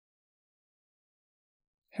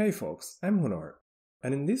Hey folks, I'm Honor,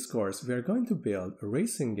 and in this course we are going to build a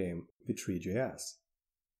racing game with Three.js.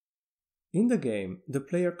 In the game, the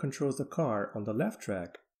player controls the car on the left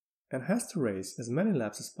track and has to race as many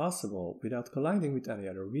laps as possible without colliding with any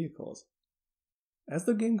other vehicles. As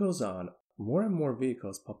the game goes on, more and more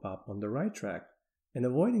vehicles pop up on the right track, and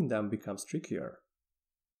avoiding them becomes trickier.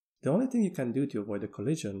 The only thing you can do to avoid a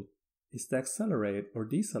collision is to accelerate or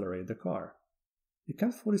decelerate the car. You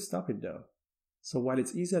can't fully stop it though. So while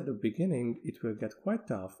it's easy at the beginning, it will get quite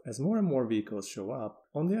tough as more and more vehicles show up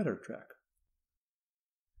on the other track.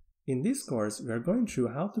 In this course, we are going through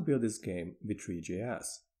how to build this game with Three.js.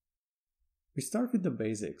 We start with the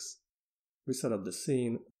basics. We set up the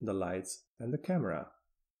scene, the lights, and the camera.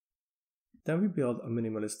 Then we build a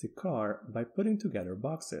minimalistic car by putting together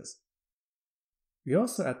boxes. We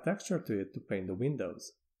also add texture to it to paint the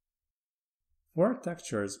windows. For our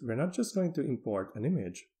textures, we're not just going to import an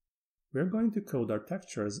image. We're going to code our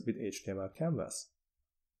textures with HTML canvas.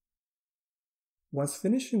 Once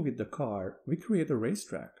finishing with the car, we create a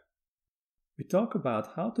racetrack. We talk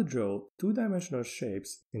about how to draw two-dimensional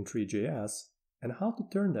shapes in Three.js and how to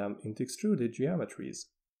turn them into extruded geometries.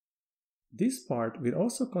 This part will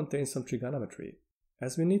also contain some trigonometry,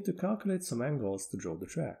 as we need to calculate some angles to draw the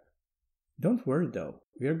track. Don't worry though,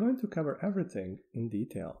 we are going to cover everything in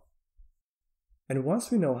detail. And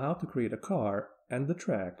once we know how to create a car and the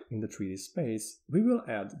track in the 3D space, we will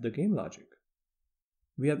add the game logic.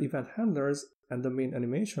 We add event handlers and the main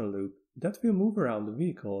animation loop that will move around the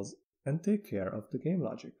vehicles and take care of the game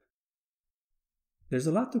logic. There's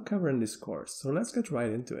a lot to cover in this course, so let's get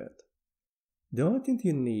right into it. The only thing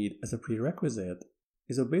you need as a prerequisite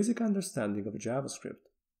is a basic understanding of JavaScript.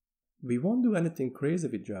 We won't do anything crazy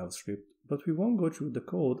with JavaScript, but we won't go through the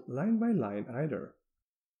code line by line either.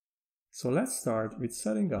 So let's start with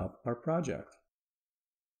setting up our project.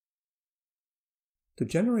 To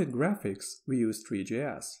generate graphics, we use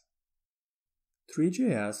Three.js.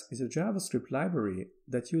 Three.js is a JavaScript library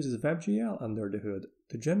that uses WebGL under the hood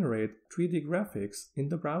to generate 3D graphics in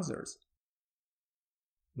the browsers.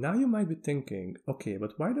 Now you might be thinking, okay,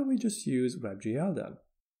 but why don't we just use WebGL then?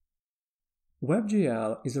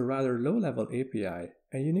 WebGL is a rather low-level API,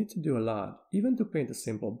 and you need to do a lot, even to paint a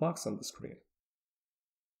simple box on the screen.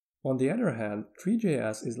 On the other hand,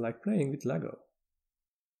 Three.js is like playing with Lego.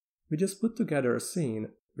 We just put together a scene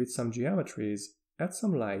with some geometries, add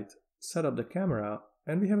some light, set up the camera,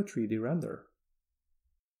 and we have a 3D render.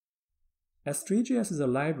 As Three.js is a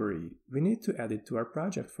library, we need to add it to our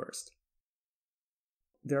project first.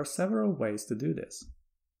 There are several ways to do this.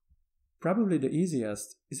 Probably the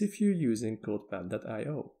easiest is if you're using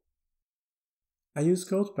CodePen.io. I use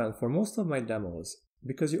CodePen for most of my demos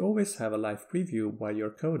because you always have a live preview while you're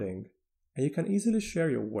coding, and you can easily share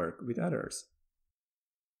your work with others.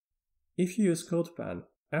 If you use CodePen,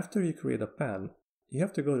 after you create a pen, you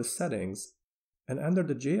have to go to Settings, and under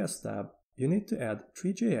the JS tab, you need to add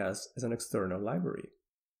Three.js as an external library.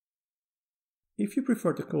 If you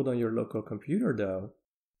prefer to code on your local computer though,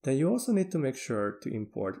 then you also need to make sure to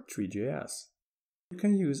import Three.js. You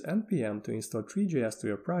can use npm to install Three.js to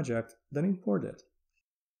your project, then import it.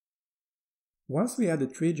 Once we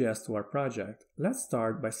added Three.js to our project, let's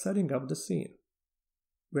start by setting up the scene.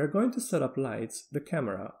 We are going to set up lights, the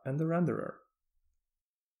camera, and the renderer.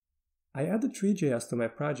 I added Three.js to my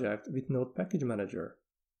project with Node Package Manager,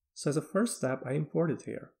 so as a first step I import it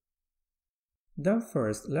here. Then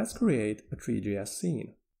first, let's create a Three.js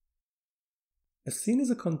scene. A scene is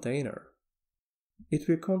a container. It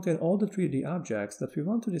will contain all the 3D objects that we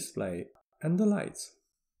want to display and the lights.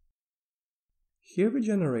 Here we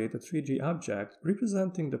generate a 3D object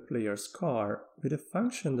representing the player's car with a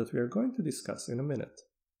function that we are going to discuss in a minute.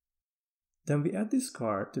 Then we add this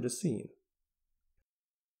car to the scene.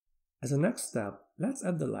 As a next step, let's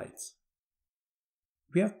add the lights.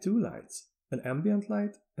 We have two lights, an ambient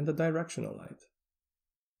light and a directional light.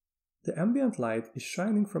 The ambient light is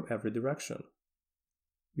shining from every direction.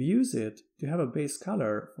 We use it to have a base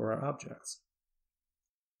color for our objects.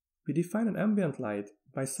 We define an ambient light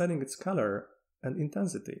by setting its color and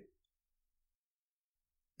intensity.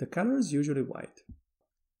 The color is usually white.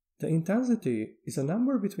 The intensity is a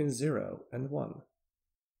number between 0 and 1.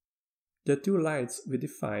 The two lights we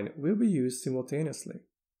define will be used simultaneously,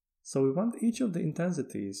 so we want each of the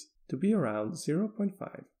intensities to be around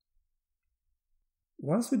 0.5.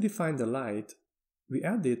 Once we define the light, we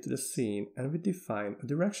add it to the scene and we define a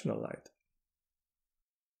directional light.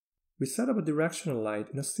 We set up a directional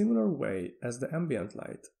light in a similar way as the ambient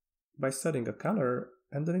light, by setting a color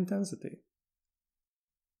and an intensity.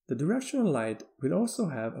 The directional light will also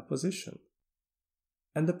have a position.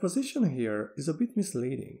 And the position here is a bit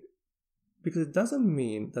misleading. because it doesn't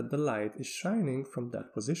mean that the light is shining from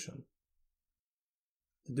that position.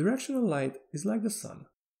 The directional light is like the sun.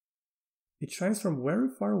 It shines from very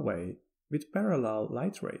far away with parallel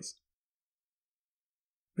light rays.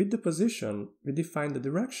 With the position, we define the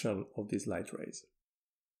direction of these light rays.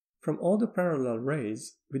 From all the parallel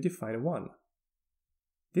rays, we define one.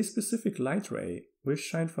 This specific light ray will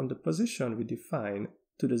shine from the position we define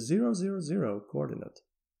to the 0, 0, 0 coordinate.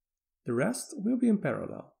 The rest will be in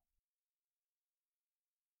parallel.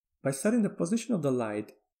 By setting the position of the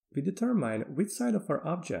light, we determine which side of our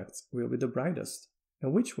objects will be the brightest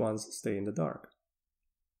and which ones stay in the dark.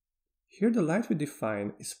 Here the light we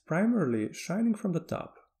define is primarily shining from the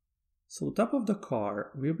top, so the top of the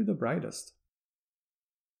car will be the brightest.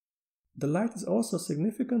 The light is also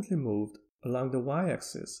significantly moved along the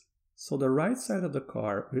y-axis, so the right side of the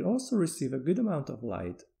car will also receive a good amount of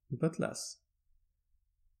light, but less.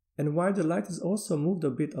 And while the light is also moved a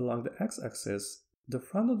bit along the x-axis, the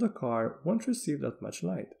front of the car won't receive that much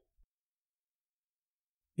light.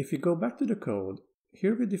 If we go back to the code,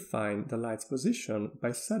 here we define the light's position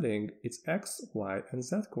by setting its x, y, and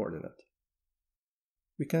z coordinate.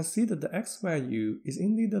 We can see that the x value is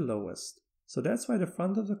indeed the lowest, so that's why the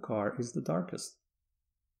front of the car is the darkest.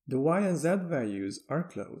 The y and z values are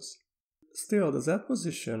close. Still, the z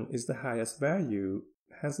position is the highest value,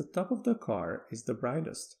 hence the top of the car is the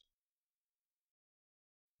brightest.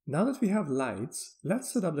 Now that we have lights,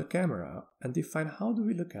 let's set up the camera and define how do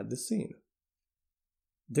we look at the scene.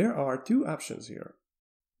 There are two options here.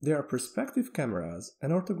 There are perspective cameras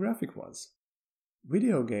and orthographic ones.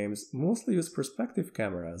 Video games mostly use perspective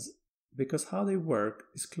cameras because how they work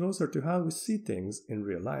is closer to how we see things in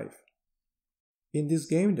real life. In this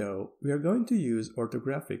game though, we are going to use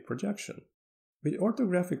orthographic projection. With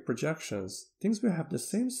orthographic projections, things will have the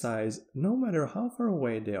same size no matter how far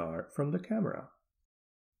away they are from the camera.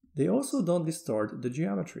 They also don't distort the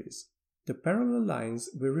geometries. The parallel lines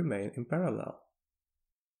will remain in parallel.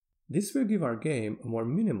 This will give our game a more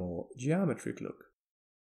minimal, geometric look.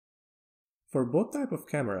 For both types of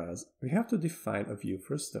cameras, we have to define a view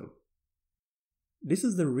frustum. This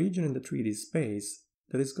is the region in the 3D space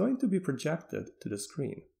that is going to be projected to the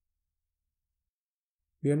screen.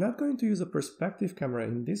 We are not going to use a perspective camera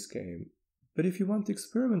in this game, but if you want to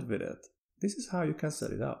experiment with it, this is how you can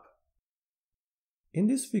set it up. In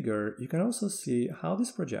this figure, you can also see how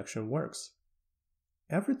this projection works.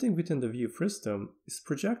 Everything within the view frustum is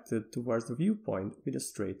projected towards the viewpoint with a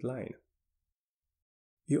straight line.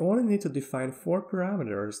 You only need to define 4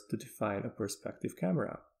 parameters to define a perspective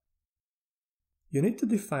camera. You need to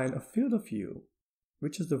define a field of view,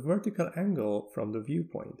 which is the vertical angle from the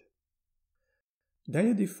viewpoint. Then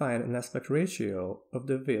you define an aspect ratio of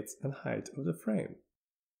the width and height of the frame.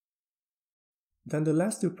 Then the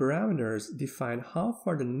last 2 parameters define how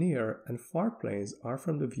far the near and far planes are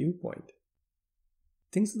from the viewpoint.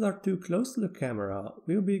 Things that are too close to the camera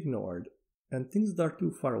will be ignored, and things that are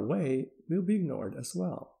too far away will be ignored as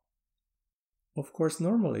well. Of course,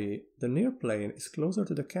 normally, the near plane is closer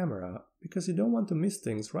to the camera because you don't want to miss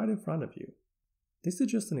things right in front of you. This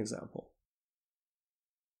is just an example.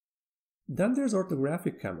 Then there's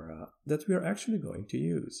orthographic camera that we are actually going to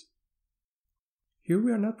use. Here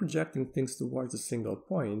we are not projecting things towards a single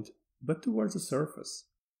point, but towards a surface.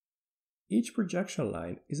 Each projection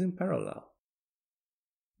line is in parallel.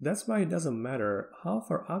 That's why it doesn't matter how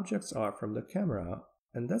far objects are from the camera,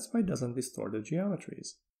 and that's why it doesn't distort the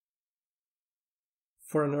geometries.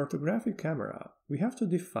 For an orthographic camera, we have to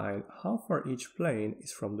define how far each plane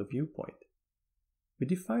is from the viewpoint. We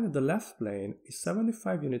define that the left plane is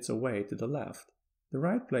 75 units away to the left, the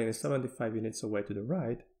right plane is 75 units away to the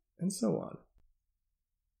right, and so on.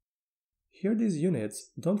 Here these units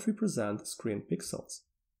don't represent screen pixels.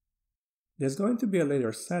 There's going to be a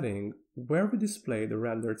later setting where we display the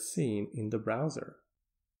rendered scene in the browser.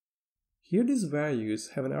 Here these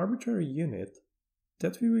values have an arbitrary unit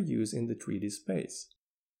that we will use in the 3D space.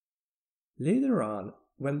 Later on,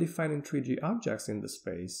 when defining 3D objects in the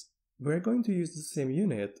space, we're going to use the same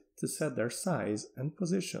unit to set their size and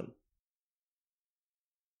position.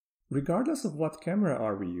 Regardless of what camera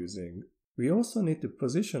are we using, we also need to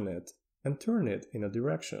position it and turn it in a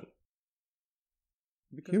direction.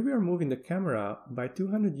 Here we are moving the camera by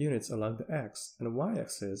 200 units along the x and y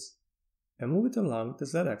axis and move it along the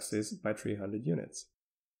z-axis by 300 units.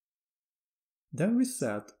 Then we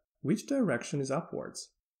set which direction is upwards.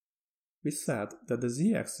 We set that the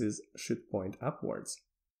z-axis should point upwards.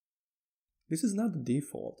 This is not the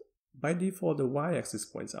default. By default, the y-axis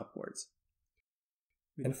points upwards.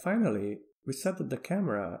 And finally, we set that the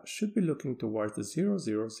camera should be looking towards the 0,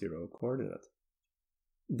 0, 0 coordinate.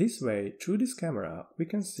 This way, through this camera, we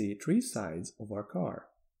can see three sides of our car.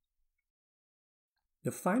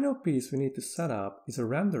 The final piece we need to set up is a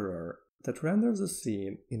renderer that renders the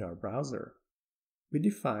scene in our browser. We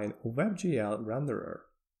define a WebGL renderer.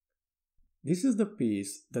 This is the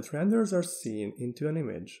piece that renders our scene into an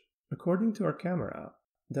image according to our camera,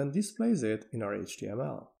 then displays it in our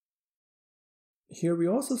HTML. Here we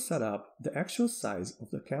also set up the actual size of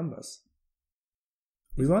the canvas.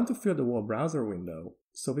 We want to fill the whole browser window,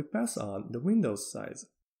 so we pass on the window's size.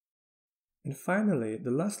 And finally,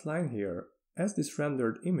 the last line here adds this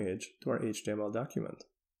rendered image to our HTML document.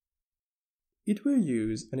 It will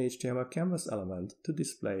use an HTML canvas element to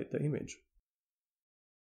display the image.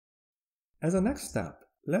 As a next step,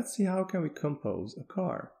 let's see how can we compose a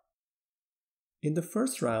car. In the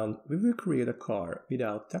first round, we will create a car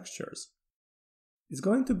without textures. It's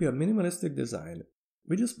going to be a minimalistic design.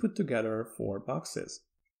 We just put together 4 boxes.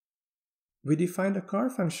 We define the car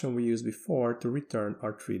function we used before to return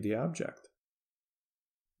our 3D object.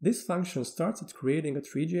 This function starts with creating a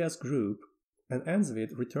Three.js group and ends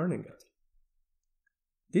with returning it.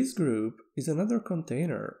 This group is another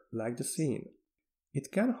container like the scene.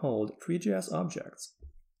 It can hold Three.js objects.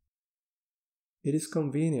 It is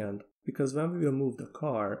convenient because when we will move the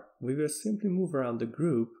car, we will simply move around the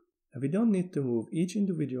group and we don't need to move each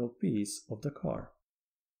individual piece of the car.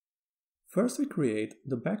 First we create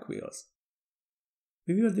the back wheels.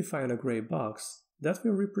 We will define a gray box that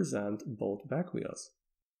will represent both back wheels.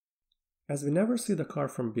 As we never see the car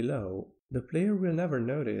from below, the player will never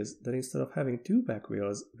notice that instead of having 2 back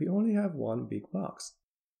wheels, we only have 1 big box.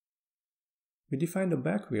 We define the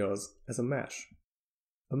back wheels as a mesh.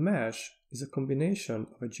 A mesh is a combination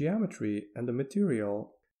of a geometry and a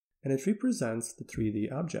material, and it represents the 3D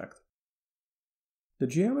object. The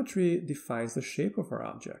geometry defines the shape of our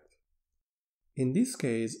object. In this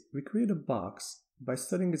case, we create a box by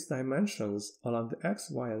setting its dimensions along the x,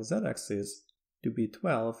 y, and z axis to be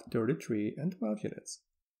 12, 33, and 12 units.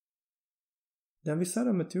 Then we set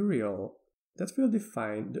a material that will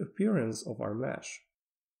define the appearance of our mesh.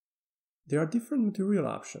 There are different material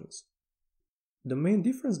options. The main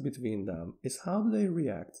difference between them is how they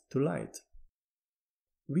react to light.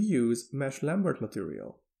 We use Mesh Lambert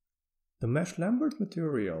material. The Mesh Lambert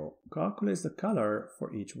material calculates the color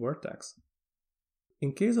for each vertex.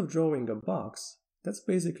 In case of drawing a box, that's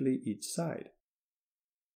basically each side.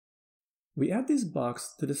 We add this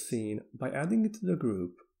box to the scene by adding it to the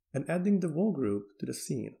group and adding the whole group to the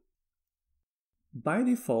scene. By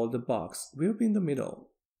default, the box will be in the middle.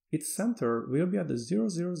 Its center will be at the 0,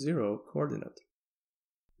 0, 0 coordinate.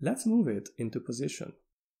 Let's move it into position.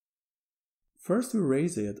 First we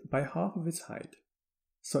raise it by half of its height.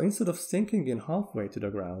 So instead of sinking in halfway to the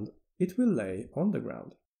ground, it will lay on the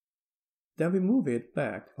ground. Then we move it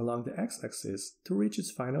back along the x-axis to reach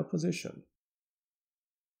its final position.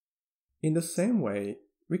 In the same way,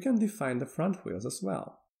 we can define the front wheels as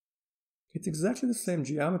well. It's exactly the same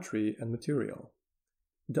geometry and material.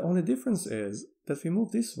 The only difference is that we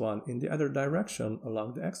move this one in the other direction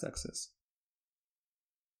along the x-axis.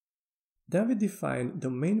 Then we define the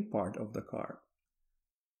main part of the car.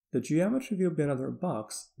 The geometry will be another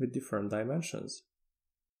box with different dimensions.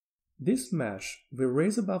 This mesh will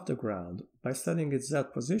raise above the ground by setting its z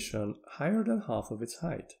position higher than half of its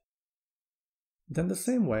height. Then the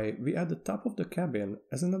same way, we add the top of the cabin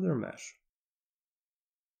as another mesh.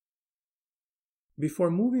 Before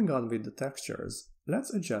moving on with the textures,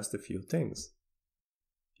 let's adjust a few things.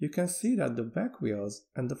 You can see that the back wheels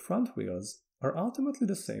and the front wheels are ultimately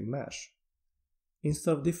the same mesh.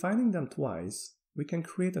 Instead of defining them twice, we can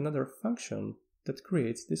create another function that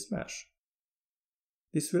creates this mesh.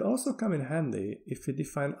 This will also come in handy if we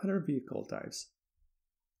define other vehicle types.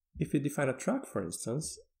 If we define a truck, for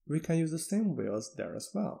instance, we can use the same wheels there as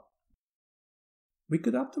well. We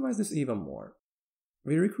could optimize this even more.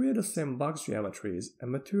 We recreate the same box geometries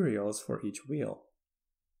and materials for each wheel.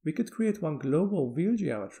 We could create one global wheel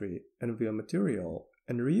geometry and wheel material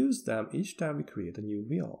and reuse them each time we create a new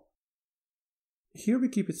wheel. Here we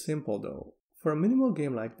keep it simple though. For a minimal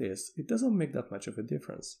game like this, it doesn't make that much of a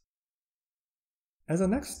difference. As a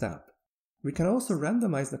next step, we can also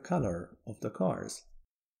randomize the color of the cars.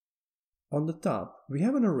 On the top, we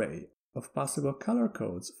have an array of possible color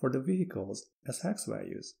codes for the vehicles as hex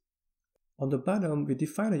values. On the bottom, we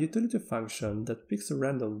define a utility function that picks a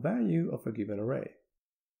random value of a given array.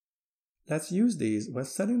 Let's use these when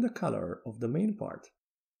setting the color of the main part.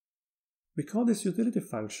 We call this utility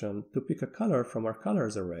function to pick a color from our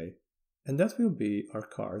colors array, and that will be our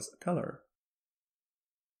car's color.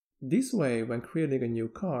 This way, when creating a new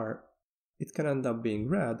car, it can end up being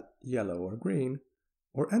red, yellow, or green,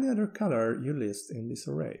 or any other color you list in this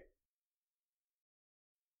array.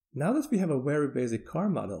 Now that we have a very basic car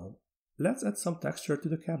model, let's add some texture to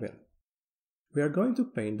the cabin. We are going to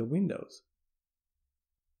paint the windows.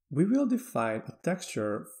 We will define a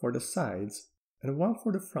texture for the sides and one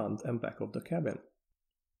for the front and back of the cabin.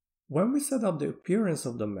 When we set up the appearance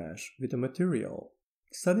of the mesh with a material,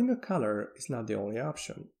 setting a color is not the only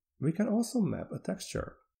option. We can also map a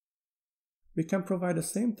texture. We can provide the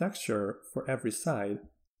same texture for every side,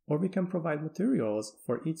 or we can provide materials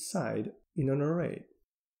for each side in an array.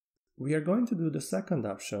 We are going to do the second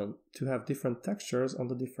option to have different textures on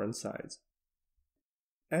the different sides.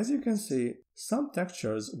 As you can see, some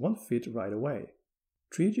textures won't fit right away.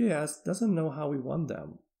 Three.js doesn't know how we want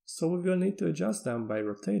them, so we will need to adjust them by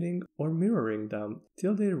rotating or mirroring them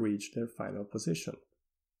till they reach their final position.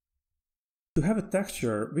 To have a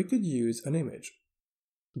texture, we could use an image.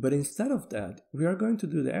 But instead of that, we are going to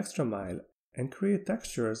do the extra mile and create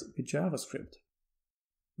textures with JavaScript.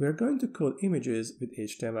 We are going to code images with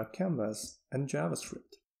HTML canvas and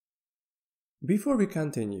JavaScript. Before we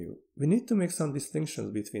continue, we need to make some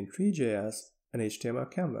distinctions between Three.js and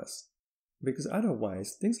HTML canvas, because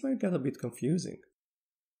otherwise things might get a bit confusing.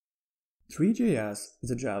 Three.js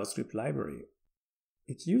is a JavaScript library.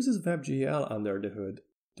 It uses WebGL under the hood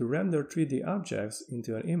to render 3D objects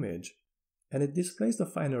into an image, and it displays the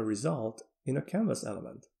final result in a canvas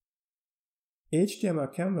element.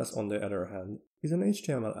 HTML canvas, on the other hand, is an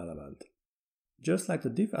HTML element, just like the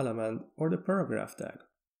div element or the paragraph tag.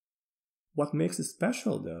 What makes it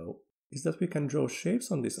special, though, is that we can draw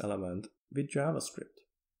shapes on this element with JavaScript.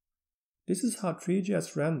 This is how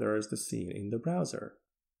Three.js renders the scene in the browser.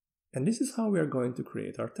 And this is how we are going to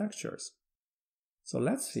create our textures. So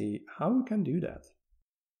let's see how we can do that.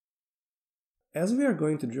 As we are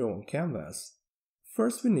going to draw on canvas,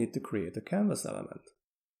 first we need to create a canvas element.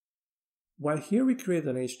 While here we create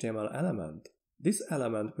an HTML element, this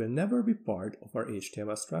element will never be part of our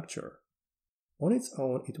HTML structure. On its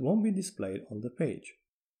own, it won't be displayed on the page.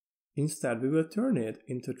 Instead, we will turn it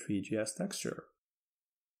into a Three.js texture.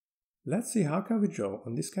 Let's see how can we draw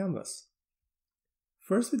on this canvas.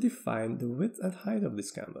 First, we define the width and height of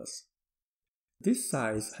this canvas. This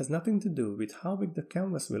size has nothing to do with how big the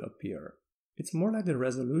canvas will appear. It's more like the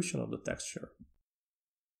resolution of the texture.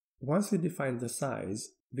 Once we define the size,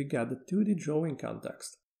 we get the 2D drawing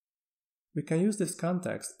context. We can use this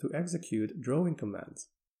context to execute drawing commands.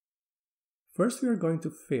 First, we are going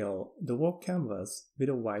to fill the whole canvas with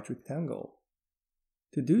a white rectangle.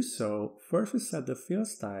 To do so, first we set the fill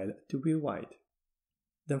style to be white.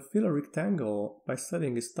 Then fill a rectangle by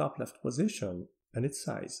setting its top left position and its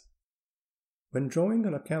size. When drawing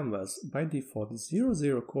on a canvas, by default the 0,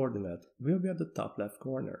 0 coordinate will be at the top left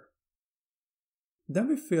corner. Then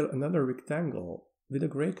we fill another rectangle with a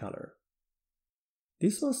gray color.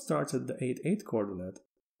 This one starts at the 8, 8 coordinate,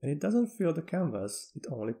 and it doesn't fill the canvas, it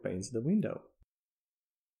only paints the window.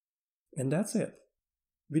 And that's it.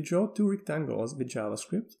 We draw two rectangles with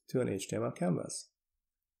JavaScript to an HTML canvas.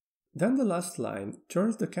 Then the last line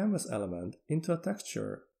turns the canvas element into a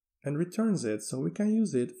texture and returns it so we can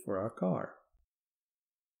use it for our car.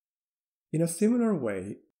 In a similar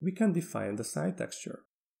way, we can define the side texture.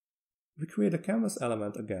 We create a canvas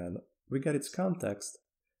element again, we get its context,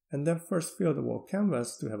 and then first fill the whole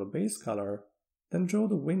canvas to have a base color, then draw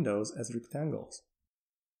the windows as rectangles.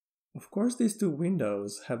 Of course, these two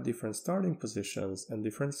windows have different starting positions and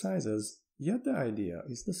different sizes, yet the idea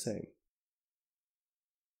is the same.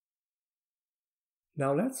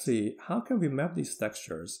 Now let's see how can we map these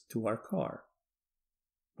textures to our car.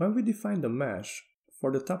 When we define the mesh,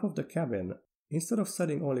 for the top of the cabin, instead of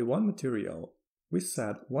setting only one material, we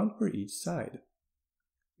set one per each side.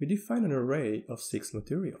 We define an array of 6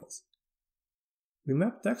 materials. We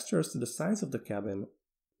map textures to the sides of the cabin,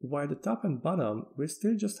 while the top and bottom will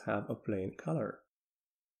still just have a plain color.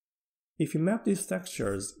 If you map these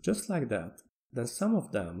textures just like that, then some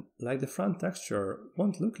of them, like the front texture,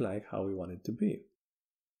 won't look like how we want it to be.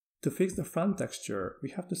 To fix the front texture, we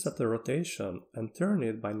have to set the rotation and turn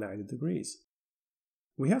it by 90 degrees.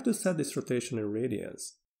 We have to set this rotation in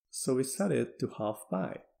radians, so we set it to half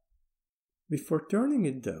pi. Before turning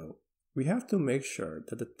it though, we have to make sure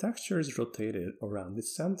that the texture is rotated around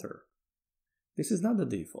its center. This is not the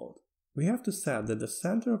default. We have to set that the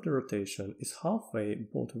center of the rotation is halfway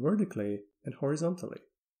both vertically and horizontally.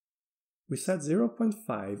 We set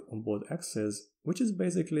 0.5 on both axes, which is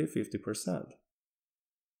basically 50%.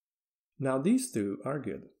 Now these two are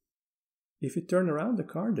good. If we turn around the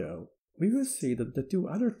car though, we will see that the two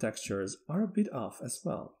other textures are a bit off as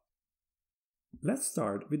well. Let's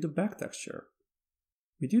start with the back texture.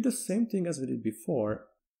 We do the same thing as we did before,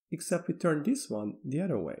 except we turn this one the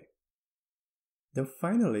other way. Then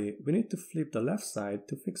finally, we need to flip the left side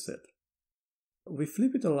to fix it. We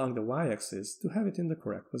flip it along the y-axis to have it in the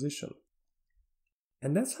correct position.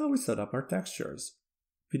 And that's how we set up our textures.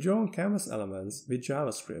 We draw on canvas elements with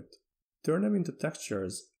JavaScript, turn them into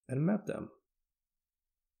textures, and map them.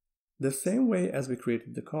 The same way as we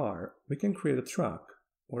created the car, we can create a truck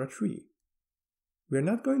or a tree. We are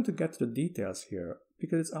not going to get to the details here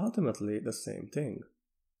because it's ultimately the same thing.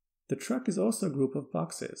 The truck is also a group of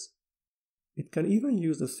boxes. It can even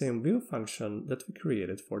use the same wheel function that we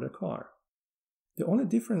created for the car. The only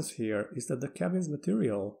difference here is that the cabin's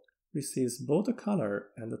material receives both the color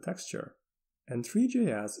and the texture, and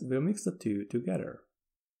Three.js will mix the two together.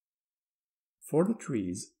 For the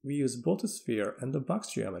trees, we use both the sphere and the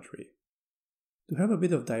box geometry. To have a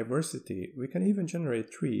bit of diversity, we can even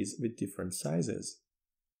generate trees with different sizes.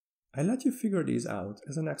 I let you figure these out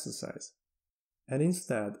as an exercise. And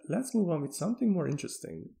instead, let's move on with something more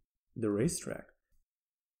interesting, the racetrack.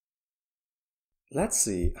 Let's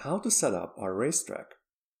see how to set up our racetrack.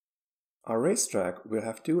 Our racetrack will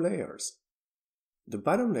have two layers. The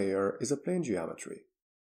bottom layer is a plane geometry.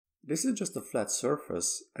 This is just a flat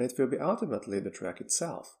surface and it will be ultimately the track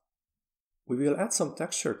itself. We will add some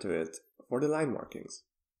texture to it for the line markings.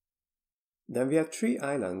 Then we have three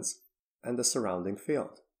islands and the surrounding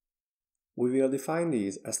field. We will define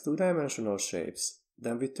these as two-dimensional shapes,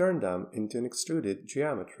 then we turn them into an extruded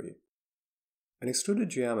geometry. An extruded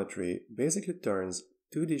geometry basically turns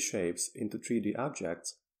 2D shapes into 3D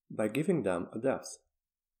objects by giving them a depth.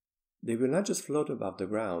 They will not just float above the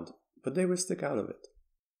ground, but they will stick out of it.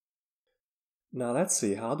 Now let's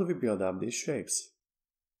see how do we build up these shapes.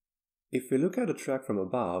 If we look at the track from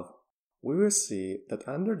above, we will see that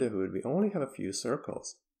under the hood we only have a few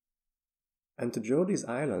circles. And to draw these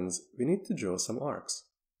islands, we need to draw some arcs.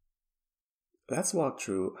 Let's walk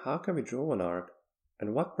through how can we draw an arc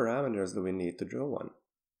and what parameters do we need to draw one.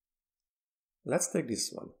 Let's take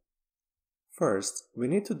this one. First, we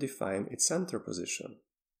need to define its center position.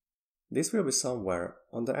 This will be somewhere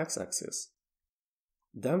on the x-axis.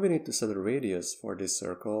 Then we need to set a radius for this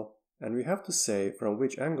circle, and we have to say from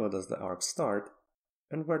which angle does the arc start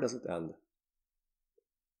and where does it end.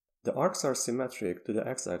 The arcs are symmetric to the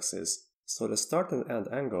x-axis, so the start and end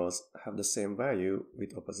angles have the same value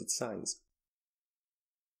with opposite signs.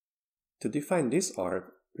 To define this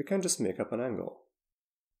arc, we can just make up an angle.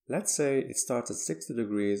 Let's say it starts at 60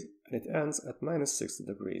 degrees and it ends at minus 60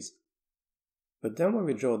 degrees. But then when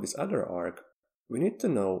we draw this other arc, we need to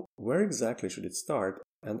know where exactly should it start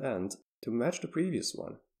and end to match the previous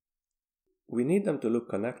one. We need them to look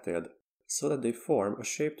connected so that they form a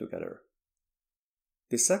shape together.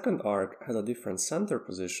 The second arc has a different center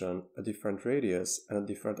position, a different radius, and a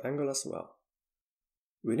different angle as well.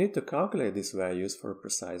 We need to calculate these values for a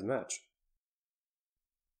precise match.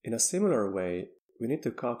 In a similar way, we need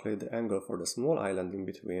to calculate the angle for the small island in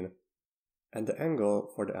between and the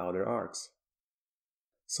angle for the outer arcs.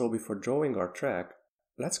 So before drawing our track,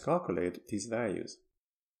 let's calculate these values.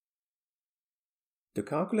 To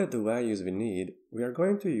calculate the values we need, we are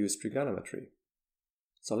going to use trigonometry.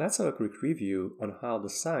 So let's have a quick review on how the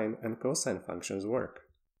sine and cosine functions work.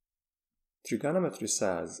 Trigonometry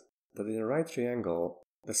says that in a right triangle,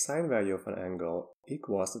 the sine value of an angle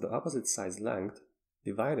equals to the opposite side's length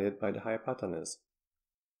divided by the hypotenuse.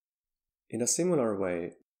 In a similar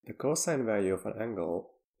way, the cosine value of an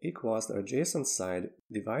angle equals the adjacent side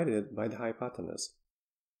divided by the hypotenuse.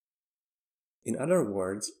 In other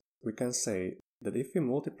words, we can say that if we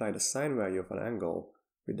multiply the sine value of an angle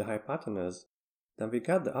with the hypotenuse, then we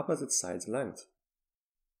get the opposite side's length.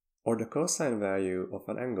 Or the cosine value of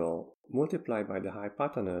an angle multiplied by the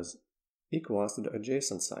hypotenuse equals to the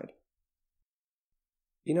adjacent side.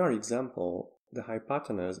 In our example, the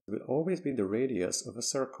hypotenuse will always be the radius of a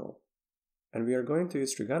circle, and we are going to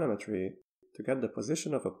use trigonometry to get the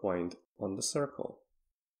position of a point on the circle.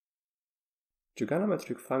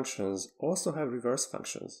 Trigonometric functions also have reverse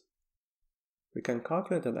functions. We can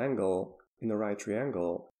calculate an angle in a right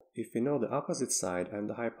triangle if we know the opposite side and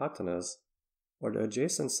the hypotenuse, or the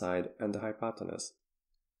adjacent side and the hypotenuse.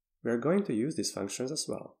 We are going to use these functions as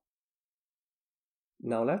well.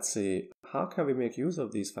 Now let's see how can we make use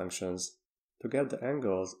of these functions to get the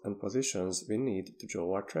angles and positions we need to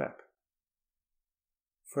draw our track.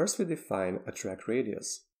 First we define a track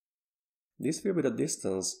radius. This will be the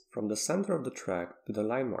distance from the center of the track to the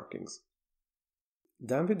line markings.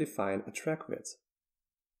 Then we define a track width.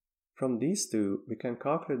 From these two, we can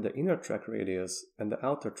calculate the inner track radius and the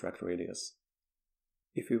outer track radius.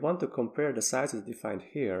 If we want to compare the sizes defined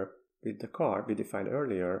here with the car we defined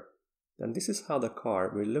earlier, then this is how the car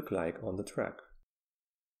will look like on the track.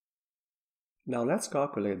 Now let's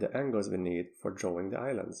calculate the angles we need for drawing the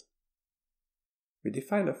islands. We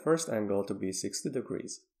define the first angle to be 60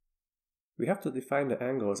 degrees. We have to define the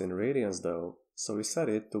angles in radians though, so we set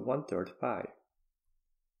it to 1/3 pi.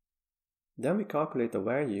 Then we calculate the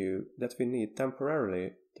value that we need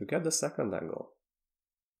temporarily to get the second angle.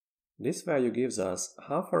 This value gives us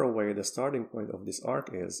how far away the starting point of this arc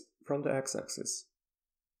is from the x-axis.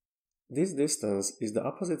 This distance is the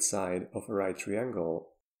opposite side of a right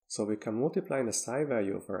triangle, so we can multiply the psi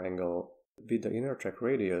value of our angle with the inner track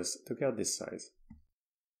radius to get this size.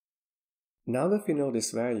 Now that we know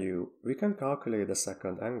this value, we can calculate the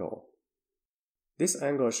second angle. This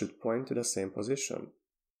angle should point to the same position.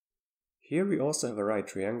 Here we also have a right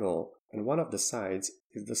triangle, and one of the sides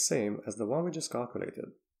is the same as the one we just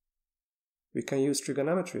calculated. We can use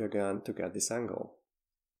trigonometry again to get this angle.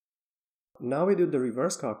 Now we do the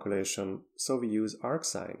reverse calculation, so we use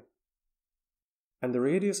arcsine. And the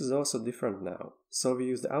radius is also different now, so we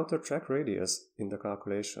use the outer track radius in the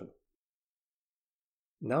calculation.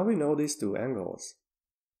 Now we know these two angles.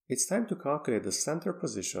 It's time to calculate the center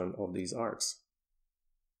position of these arcs.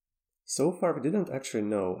 So far we didn't actually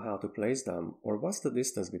know how to place them or what's the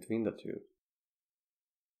distance between the two.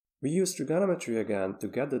 We use trigonometry again to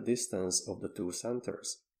get the distance of the two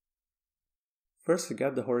centers. First we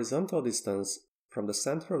get the horizontal distance from the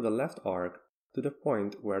center of the left arc to the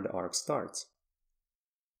point where the arc starts.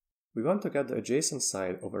 We want to get the adjacent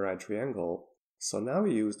side of a right triangle, so now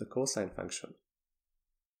we use the cosine function.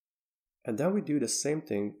 And then we do the same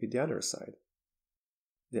thing with the other side.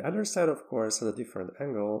 The other side of course has a different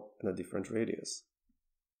angle and a different radius.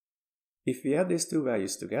 If we add these two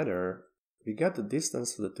values together, we get the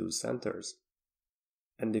distance to the two centers.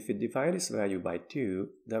 And if we divide this value by 2,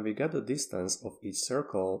 then we get the distance of each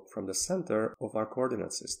circle from the center of our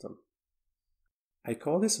coordinate system. I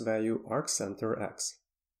call this value arc center x.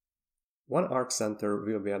 One arc center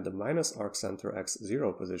will be at the minus arc center x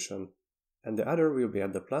 0 position, and the other will be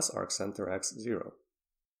at the plus arc center x 0.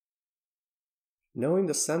 Knowing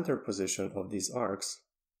the center position of these arcs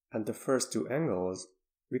and the first two angles,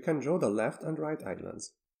 we can draw the left and right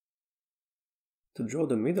islands. To draw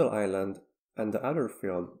the middle island and the other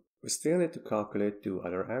field, we still need to calculate two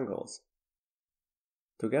other angles.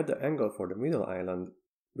 To get the angle for the middle island,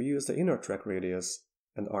 we use the inner track radius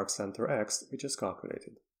and arc center x we just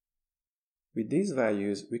calculated. With these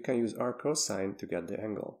values, we can use arc cosine to get the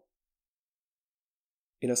angle.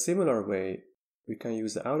 In a similar way, we can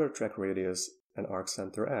use the outer track radius and arc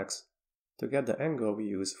center x to get the angle we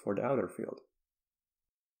use for the outer field.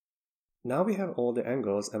 Now we have all the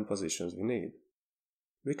angles and positions we need.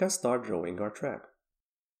 We can start drawing our track.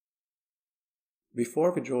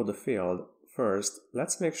 Before we draw the field, first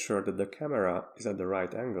let's make sure that the camera is at the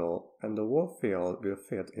right angle and the whole field will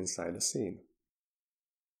fit inside the scene.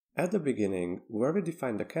 At the beginning, where we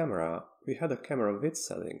defined the camera, we had a camera width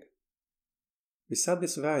setting. We set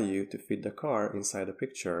this value to fit the car inside the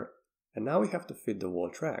picture, and now we have to fit the whole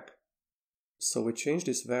track. So we change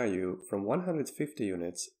this value from 150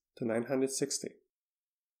 units to 960.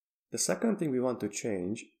 The second thing we want to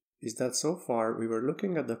change is that so far we were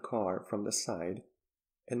looking at the car from the side,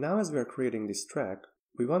 and now as we are creating this track,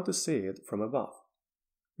 we want to see it from above.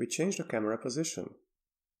 We change the camera position.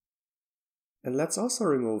 And let's also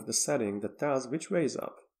remove the setting that tells which way is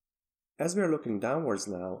up. As we are looking downwards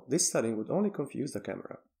now, this setting would only confuse the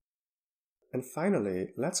camera. And finally,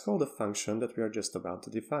 let's call the function that we are just about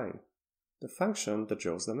to define, the function that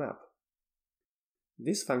draws the map.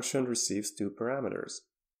 This function receives two parameters,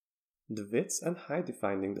 the width and height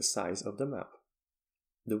defining the size of the map.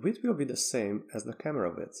 The width will be the same as the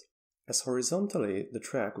camera width, as horizontally the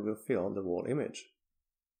track will fill the whole image.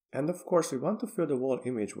 And of course we want to fill the whole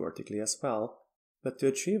image vertically as well, but to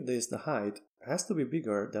achieve this the height has to be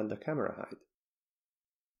bigger than the camera height.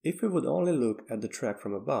 If we would only look at the track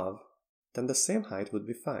from above, then the same height would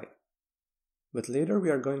be fine. But later we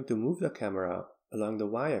are going to move the camera along the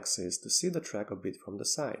y-axis to see the track a bit from the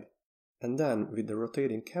side. And then, with the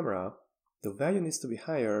rotating camera, the value needs to be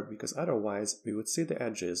higher because otherwise we would see the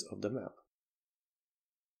edges of the map.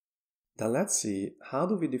 Then let's see how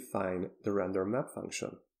do we define the render map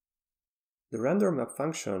function. The render map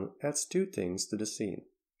function adds two things to the scene,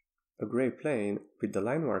 a gray plane with the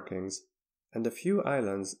line markings and a few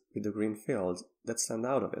islands with the green fields that stand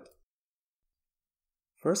out of it.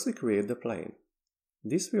 First we create the plane.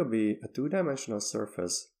 This will be a two-dimensional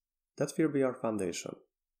surface that will be our foundation.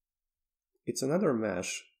 It's another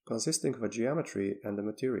mesh consisting of a geometry and a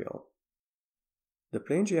material. The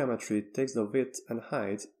plane geometry takes the width and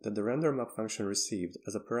height that the render map function received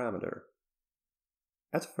as a parameter.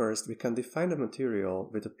 At first, we can define the material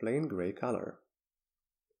with a plain gray color.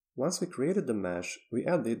 Once we created the mesh, we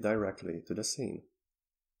add it directly to the scene.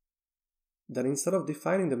 Then instead of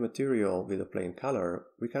defining the material with a plain color,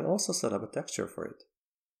 we can also set up a texture for it.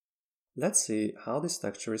 Let's see how this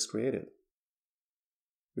texture is created.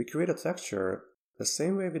 We create a texture the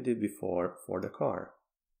same way we did before for the car.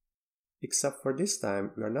 Except for this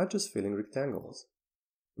time, we are not just filling rectangles.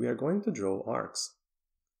 We are going to draw arcs.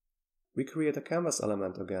 We create a canvas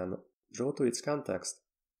element again, draw to its context,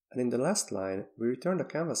 and in the last line, we return the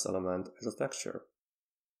canvas element as a texture.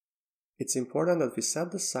 It's important that we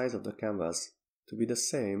set the size of the canvas to be the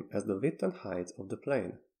same as the width and height of the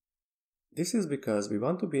plane. This is because we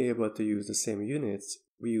want to be able to use the same units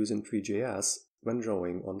we use in Three.js when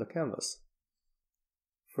drawing on the canvas.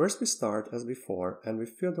 First we start as before and we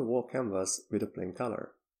fill the whole canvas with a plain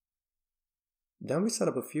color. Then we set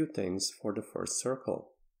up a few things for the first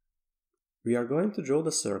circle. We are going to draw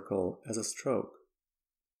the circle as a stroke.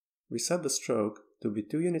 We set the stroke to be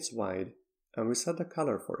 2 units wide and we set the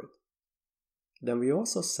color for it. Then we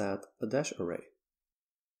also set a dash array.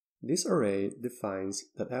 This array defines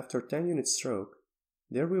that after 10 units stroke,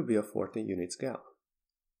 there will be a 14 units gap.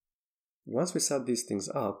 Once we set these things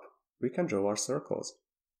up, we can draw our circles.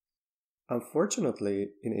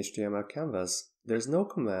 Unfortunately, in HTML canvas, there's no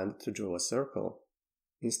command to draw a circle.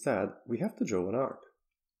 Instead, we have to draw an arc.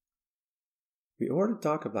 We already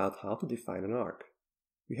talked about how to define an arc.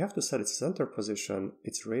 We have to set its center position,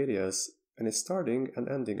 its radius, and its starting and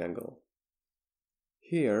ending angle.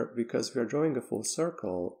 Here, because we are drawing a full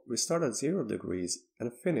circle, we start at 0 degrees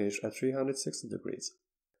and finish at 360 degrees,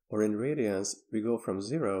 or in radians, we go from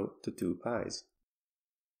 0 to 2 pi's.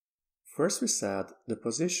 First we set the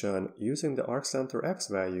position using the arc center x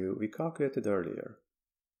value we calculated earlier.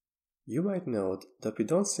 You might note that we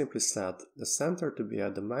don't simply set the center to be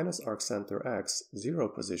at the minus arc center x 0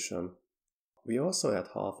 position, we also add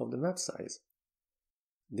half of the map size.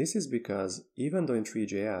 This is because even though in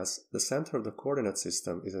Three.js the center of the coordinate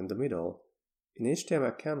system is in the middle, in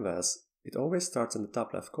HTML canvas it always starts in the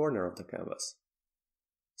top left corner of the canvas.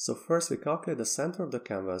 So first we calculate the center of the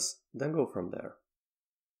canvas, then go from there.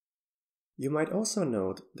 You might also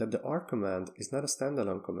note that the arc command is not a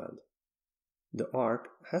standalone command. The arc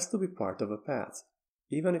has to be part of a path,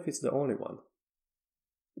 even if it's the only one.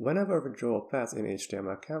 Whenever we draw a path in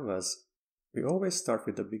HTML canvas, we always start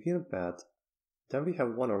with the begin path, then we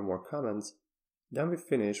have one or more comments, then we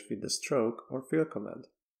finish with the stroke or fill command.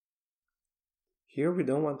 Here we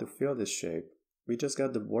don't want to fill this shape, we just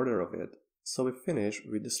get the border of it, so we finish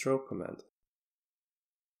with the stroke command.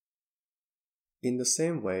 In the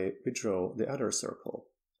same way, we draw the other circle.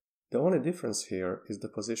 The only difference here is the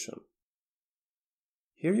position.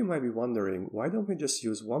 Here you might be wondering, why don't we just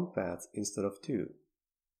use one path instead of 2?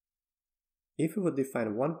 If we would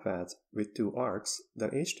define one path with 2 arcs, then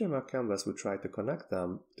HTML canvas would try to connect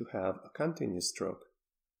them to have a continuous stroke.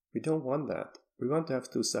 We don't want that. We want to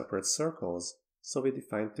have 2 separate circles, so we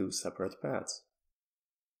define 2 separate paths.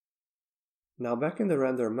 Now back in the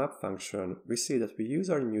render map function, we see that we use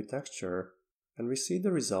our new texture and we see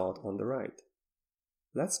the result on the right.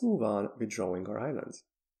 Let's move on with drawing our islands.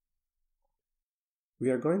 We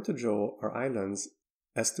are going to draw our islands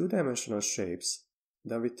as 2-dimensional shapes,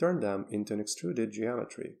 then we turn them into an extruded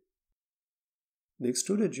geometry. The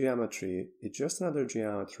extruded geometry is just another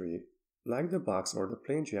geometry, like the box or the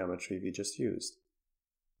plane geometry we just used.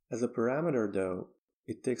 As a parameter though,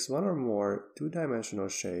 it takes one or more 2-dimensional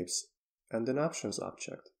shapes and an options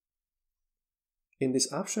object. In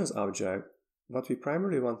this options object, what we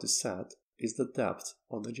primarily want to set is the depth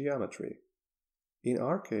of the geometry. In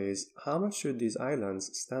our case, how much should these islands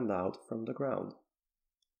stand out from the ground?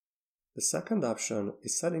 The second option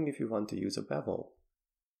is setting if you want to use a bevel.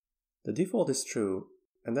 The default is true,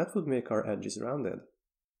 and that would make our edges rounded.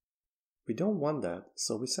 We don't want that,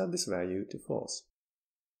 so we set this value to false.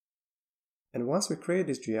 And once we create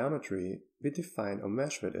this geometry, we define a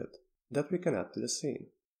mesh with it that we can add to the scene.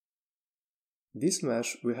 This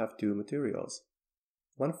mesh will have 2 materials,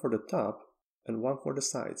 one for the top and one for the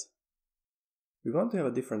sides. We want to have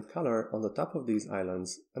a different color on the top of these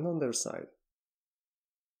islands and on their side.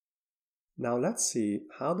 Now let's see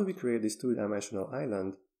how do we create this 2-dimensional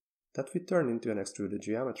island that we turn into an extruded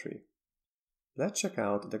geometry. Let's check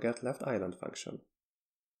out the getLeftIsland function.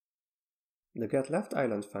 The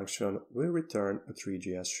getLeftIsland function will return a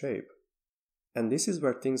Three.js shape. And this is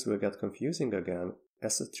where things will get confusing again,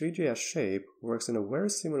 as a Three.js shape works in a very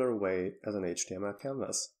similar way as an HTML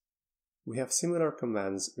canvas. We have similar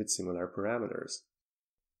commands with similar parameters.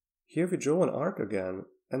 Here we draw an arc again,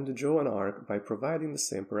 and we draw an arc by providing the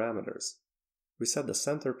same parameters. We set the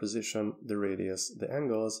center position, the radius, the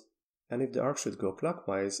angles, and if the arc should go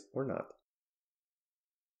clockwise or not.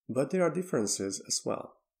 But there are differences as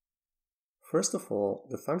well. First of all,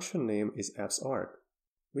 the function name is appsArc,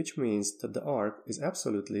 which means that the arc is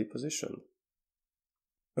absolutely positioned.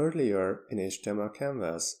 Earlier in HTML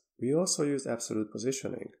Canvas, we also used absolute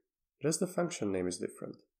positioning, just the function name is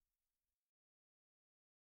different.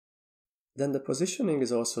 Then the positioning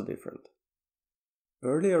is also different.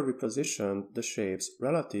 Earlier we positioned the shapes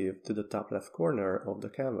relative to the top left corner of the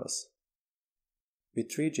canvas. With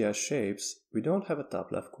Three.js shapes, we don't have a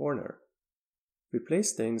top left corner. We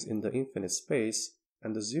place things in the infinite space,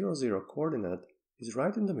 and the 0, 0 coordinate is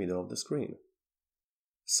right in the middle of the screen.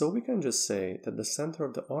 So we can just say that the center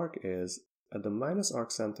of the arc is at the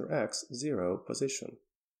 -arccenter(x) 0 position.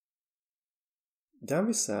 Then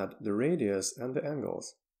we set the radius and the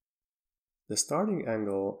angles. The starting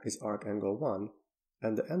angle is arc angle 1,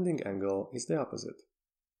 and the ending angle is the opposite.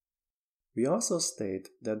 We also state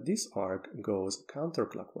that this arc goes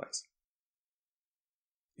counterclockwise.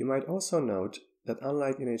 You might also note that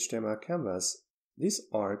unlike in HTML Canvas, this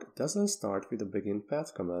arc doesn't start with the begin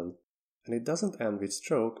path command, and it doesn't end with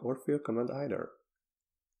stroke or fill command either.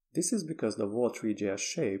 This is because the whole Three.js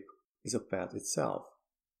shape is a path itself,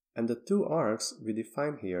 and the two arcs we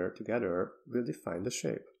define here together will define the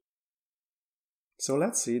shape. So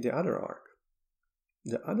let's see the other arc.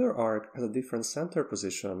 The other arc has a different center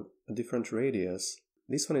position, a different radius.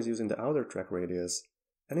 This one is using the outer track radius,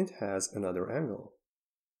 and it has another angle.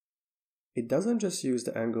 It doesn't just use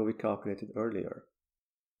the angle we calculated earlier.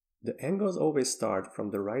 The angles always start from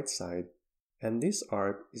the right side, and this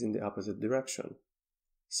arc is in the opposite direction.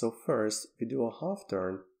 So first we do a half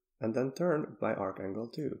turn and then turn by arc angle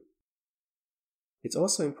 2. It's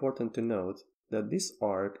also important to note that this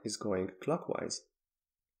arc is going clockwise.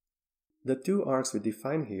 The two arcs we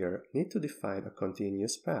define here need to define a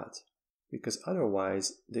continuous path, because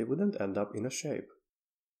otherwise they wouldn't end up in a shape.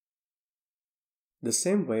 The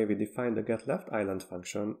same way we define the getLeftIsland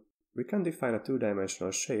function, we can define a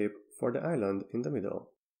two-dimensional shape for the island in the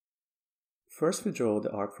middle. First we draw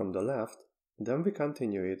the arc from the left, then we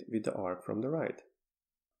continue it with the arc from the right.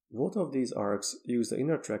 Both of these arcs use the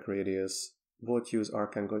inner track radius, both use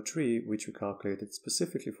arc angle 3, which we calculated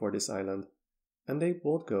specifically for this island, and they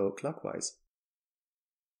both go clockwise.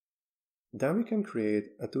 Then we can create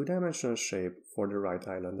a two-dimensional shape for the right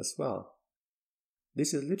island as well.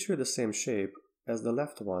 This is literally the same shape as the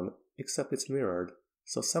left one, except it's mirrored,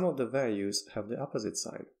 so some of the values have the opposite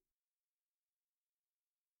sign.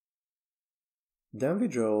 Then we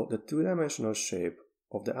draw the two-dimensional shape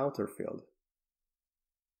of the outer field.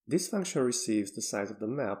 This function receives the size of the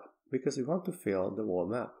map because we want to fill the whole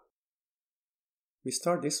map. We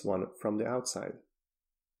start this one from the outside.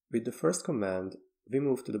 With the first command, we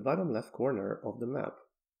move to the bottom left corner of the map.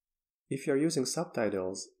 If you are using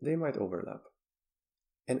subtitles, they might overlap.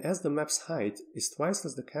 And as the map's height is twice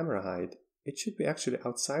as the camera height, it should be actually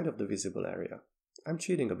outside of the visible area. I'm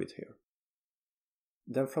cheating a bit here.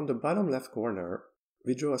 Then from the bottom left corner,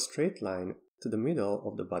 we draw a straight line to the middle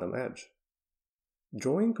of the bottom edge.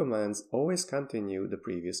 Drawing commands always continue the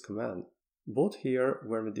previous command, both here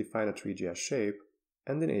where we define a Three.js shape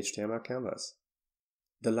and in HTML Canvas.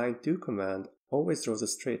 The line 2 command always draws a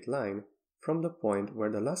straight line from the point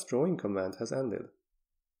where the last drawing command has ended.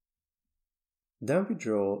 Then we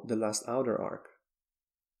draw the last outer arc.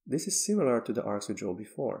 This is similar to the arcs we drew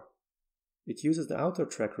before. It uses the outer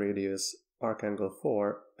track radius, arc angle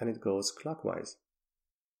 4, and it goes clockwise.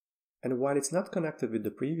 And while it's not connected with the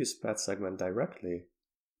previous path segment directly,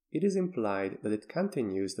 it is implied that it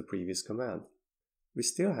continues the previous command. We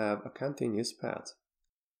still have a continuous path.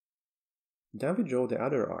 Then we draw the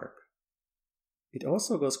other arc. It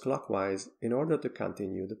also goes clockwise in order to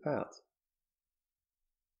continue the path.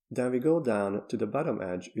 Then we go down to the bottom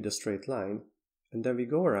edge with a straight line, and then we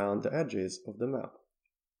go around the edges of the map.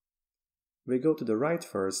 We go to the right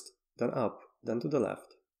first, then up, then to the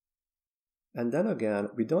left. And then again,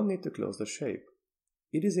 we don't need to close the shape.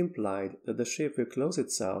 It is implied that the shape will close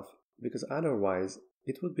itself because otherwise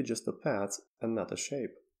it would be just a path and not a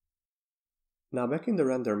shape. Now back in the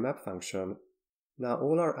render map function, now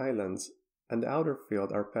all our islands and the outer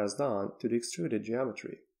field are passed on to the extruded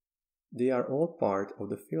geometry. They are all part of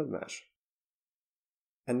the field mesh.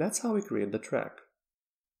 And that's how we create the track.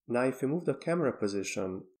 Now if we move the camera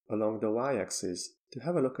position along the y-axis to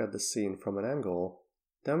have a look at the scene from an angle,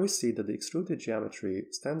 then we see that the extruded geometry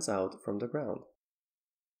stands out from the ground.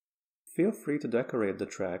 Feel free to decorate the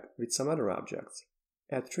track with some other objects.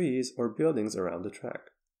 Add trees or buildings around the track.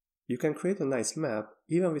 You can create a nice map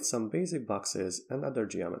even with some basic boxes and other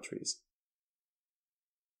geometries.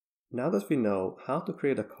 Now that we know how to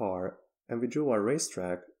create a car and we drew our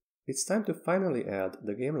racetrack, it's time to finally add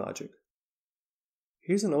the game logic.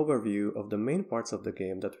 Here's an overview of the main parts of the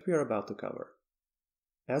game that we are about to cover.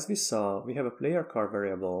 As we saw, we have a player car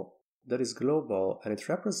variable that is global and it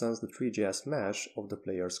represents the Three.js mesh of the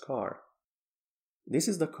player's car. This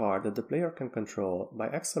is the car that the player can control by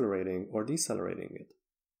accelerating or decelerating it.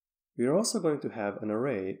 We are also going to have an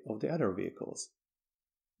array of the other vehicles.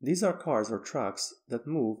 These are cars or trucks that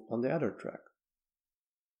move on the other track.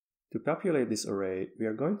 To populate this array, we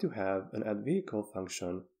are going to have an addVehicle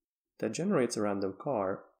function that generates a random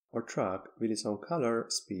car or truck with its own color,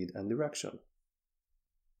 speed, and direction.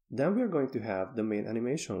 Then we are going to have the main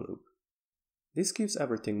animation loop. This keeps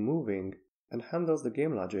everything moving and handles the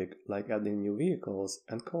game logic like adding new vehicles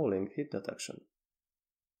and calling hit detection.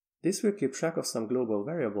 This will keep track of some global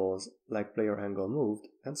variables like player angle moved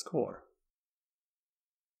and score.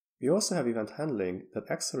 We also have event handling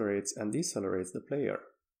that accelerates and decelerates the player.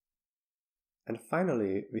 And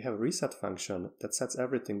finally, we have a reset function that sets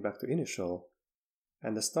everything back to initial,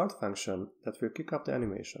 and a start function that will kick up the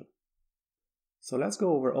animation. So let's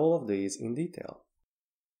go over all of these in detail.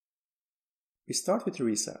 We start with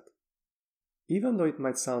reset. Even though it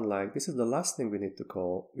might sound like this is the last thing we need to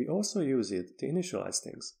call, we also use it to initialize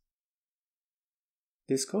things.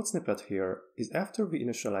 This code snippet here is after we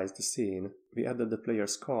initialize the scene, we added the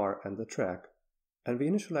player's car and the track, and we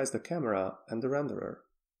initialize the camera and the renderer.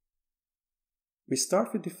 We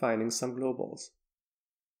start with defining some globals.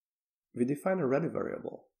 We define a ready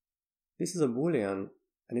variable. This is a boolean,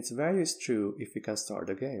 and its value is true if we can start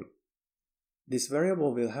the game. This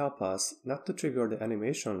variable will help us not to trigger the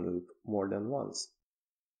animation loop more than once.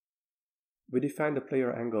 We define the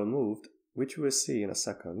player angle moved, which we will see in a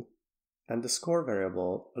second, and the score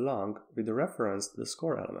variable along with the reference to the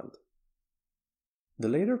score element. The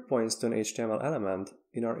later points to an HTML element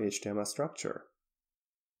in our HTML structure.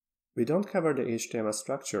 We don't cover the HTML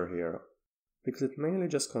structure here because it mainly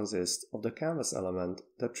just consists of the canvas element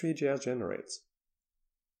that Three.js generates.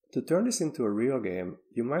 To turn this into a real game,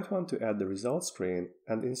 you might want to add the results screen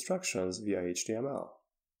and instructions via HTML,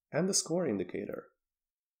 and the score indicator.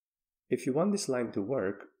 If you want this line to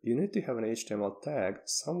work, you need to have an HTML tag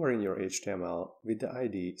somewhere in your HTML with the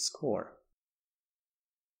ID score.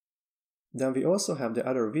 Then we also have the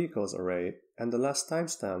other vehicles array and the last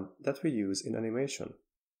timestamp that we use in animation.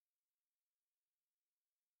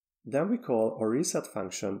 Then we call our reset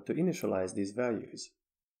function to initialize these values.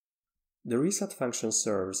 The reset function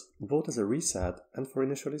serves both as a reset and for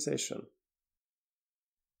initialization.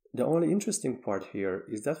 The only interesting part here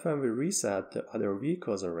is that when we reset the other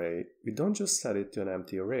vehicles array, we don't just set it to an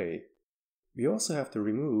empty array, we also have to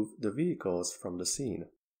remove the vehicles from the scene.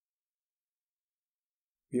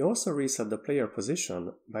 We also reset the player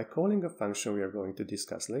position by calling a function we are going to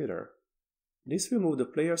discuss later. This will move the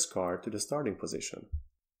player's car to the starting position.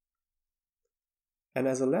 And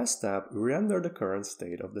as a last step, we render the current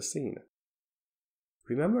state of the scene.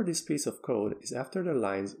 Remember, this piece of code is after the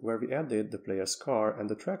lines where we added the player's car and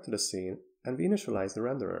the track to the scene and we initialize the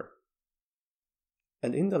renderer.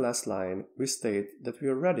 And in the last line, we state that we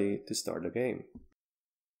are ready to start the game.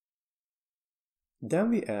 Then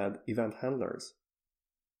we add event handlers.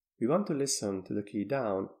 We want to listen to the key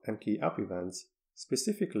down and key up events,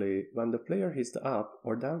 specifically when the player hits the up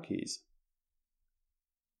or down keys.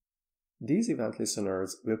 These event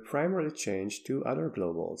listeners will primarily change two other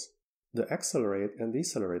globals, the accelerate and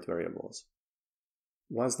decelerate variables.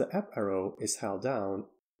 Once the up arrow is held down,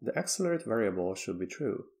 the accelerate variable should be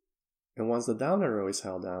true, and once the down arrow is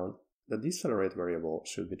held down, the decelerate variable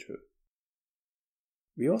should be true.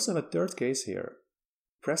 We also have a third case here.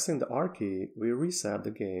 Pressing the R key will reset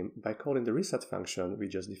the game by calling the reset function we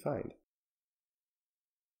just defined.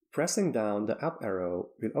 Pressing down the up arrow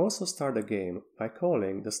will also start the game by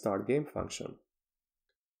calling the start game function.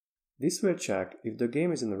 This will check if the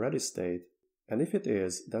game is in a ready state, and if it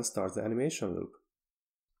is, then starts the animation loop.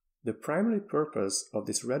 The primary purpose of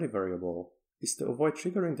this ready variable is to avoid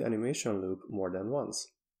triggering the animation loop more than once.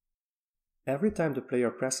 Every time the player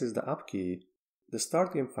presses the up key, the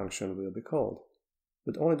start game function will be called,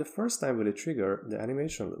 but only the first time will it trigger the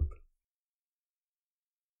animation loop.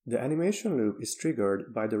 The animation loop is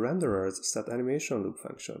triggered by the renderer's setAnimationLoop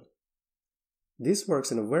function. This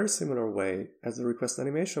works in a very similar way as the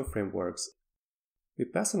requestAnimationFrame frameworks. We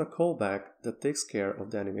pass on a callback that takes care of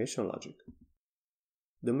the animation logic.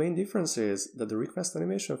 The main difference is that the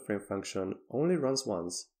requestAnimationFrame function only runs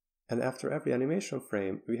once, and after every animation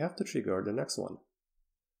frame we have to trigger the next one.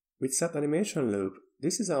 With setAnimationLoop,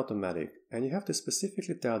 this is automatic and you have to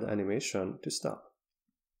specifically tell the animation to stop.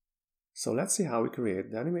 So let's see how we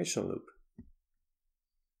create the animation loop.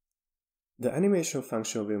 The animation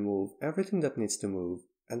function will move everything that needs to move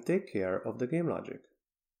and take care of the game logic.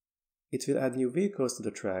 It will add new vehicles to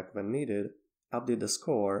the track when needed, update the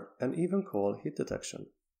score, and even call hit detection.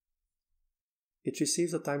 It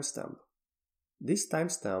receives a timestamp. This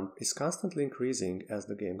timestamp is constantly increasing as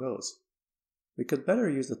the game goes. We could better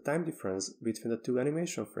use the time difference between the two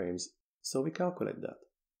animation frames, so we calculate that.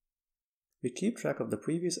 We keep track of the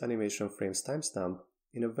previous animation frame's timestamp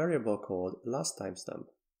in a variable called last timestamp.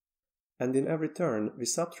 And in every turn, we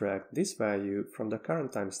subtract this value from the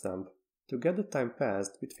current timestamp to get the time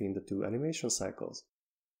passed between the two animation cycles.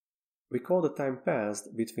 We call the time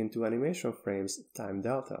passed between two animation frames time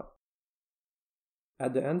delta.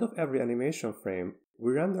 At the end of every animation frame,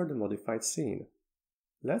 we render the modified scene.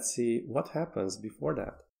 Let's see what happens before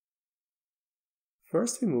that.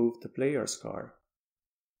 First, we move the player's car.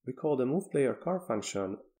 We call the movePlayerCar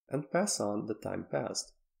function and pass on the time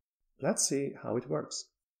passed. Let's see how it works.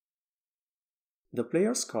 The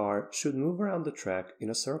player's car should move around the track in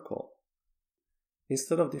a circle.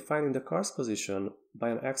 Instead of defining the car's position by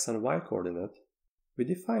an x and y coordinate, we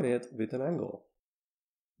define it with an angle.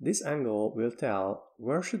 This angle will tell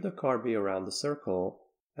where should the car be around the circle,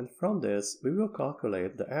 and from this we will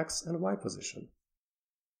calculate the x and y position.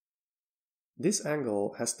 This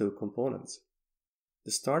angle has two components: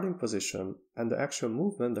 the starting position and the actual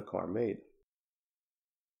movement the car made.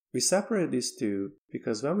 We separate these two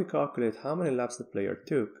because when we calculate how many laps the player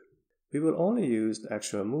took, we will only use the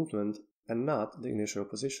actual movement and not the initial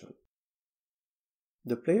position.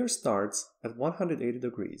 The player starts at 180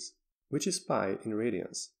 degrees, which is pi in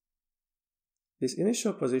radians. This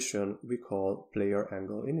initial position we call player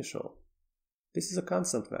angle initial. This is a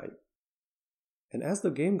constant value. And as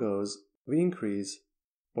the game goes, we increase,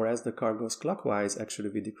 or as the car goes clockwise, actually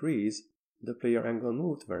we decrease, the player angle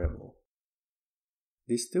moved variable.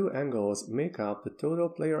 These two angles make up the total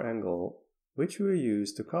player angle, which we will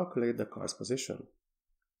use to calculate the car's position.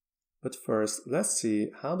 But first, let's see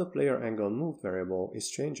how the player angle moved variable is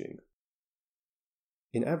changing.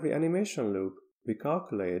 In every animation loop, we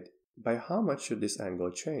calculate by how much should this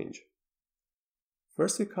angle change.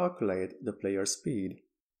 First, we calculate the player speed,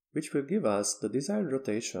 which will give us the desired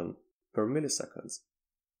rotation per milliseconds.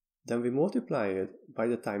 Then we multiply it by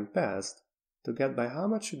the time passed to get by how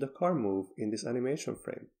much should the car move in this animation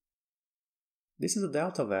frame. This is a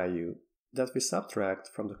delta value that we subtract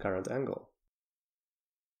from the current angle.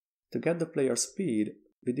 To get the player speed,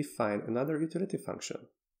 we define another utility function.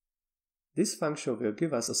 This function will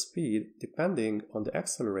give us a speed depending on the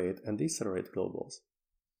accelerate and decelerate globals.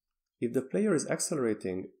 If the player is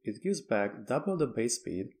accelerating, it gives back double the base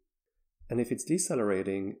speed, and if it's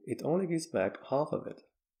decelerating, it only gives back half of it.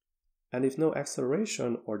 And if no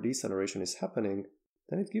acceleration or deceleration is happening,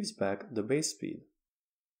 then it gives back the base speed.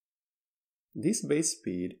 This base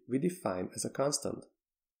speed we define as a constant.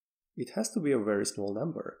 It has to be a very small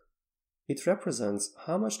number. It represents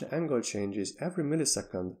how much the angle changes every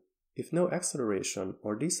millisecond if no acceleration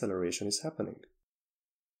or deceleration is happening.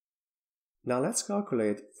 Now let's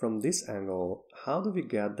calculate from this angle how do we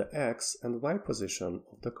get the x and y position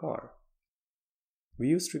of the car. We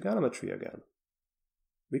use trigonometry again.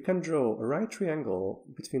 We can draw a right triangle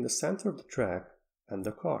between the center of the track and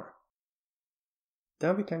the car.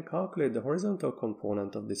 Then we can calculate the horizontal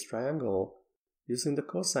component of this triangle using the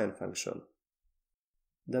cosine function.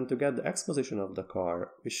 Then to get the x position of the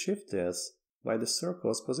car, we shift this by the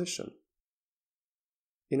circle's position.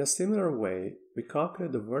 In a similar way, we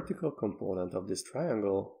calculate the vertical component of this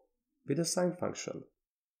triangle with the sine function.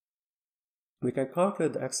 We can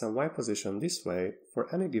calculate the x and y position this way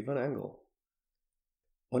for any given angle.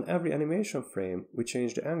 On every animation frame, we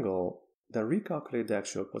change the angle, then recalculate the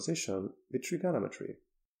actual position with trigonometry.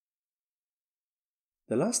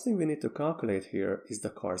 The last thing we need to calculate here is the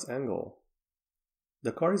car's angle.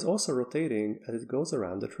 The car is also rotating as it goes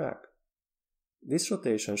around the track. This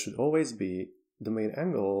rotation should always be the main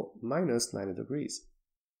angle minus 90 degrees.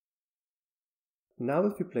 Now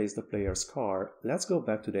that we place the player's car, let's go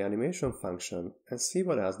back to the animation function and see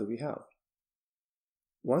what else do we have.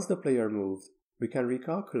 Once the player moved, we can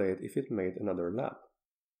recalculate if it made another lap.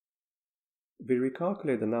 We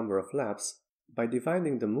recalculate the number of laps by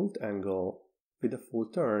dividing the moved angle with a full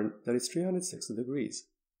turn that is 360 degrees.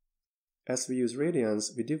 As we use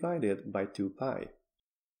radians, we divide it by 2 pi.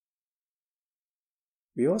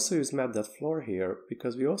 We also use map.floor here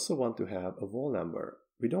because we also want to have a whole number.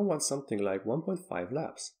 We don't want something like 1.5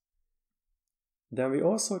 laps. Then we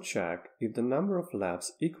also check if the number of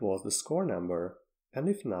laps equals the score number, and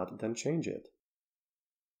if not, then change it.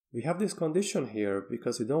 We have this condition here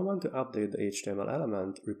because we don't want to update the HTML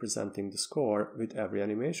element representing the score with every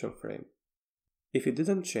animation frame. If it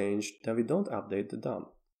didn't change, then we don't update the DOM.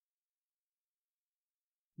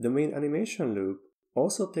 The main animation loop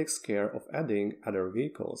also takes care of adding other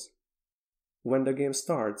vehicles. When the game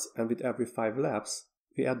starts and with every 5 laps,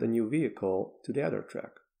 we add a new vehicle to the other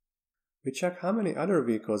track. We check how many other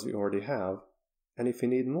vehicles we already have, and if we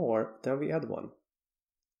need more, then we add one.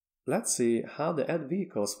 Let's see how the add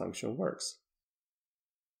vehicles function works.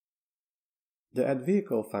 The add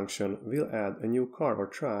vehicle function will add a new car or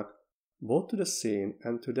truck both to the scene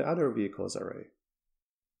and to the other vehicles array.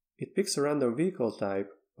 It picks a random vehicle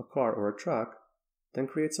type, a car or a truck, then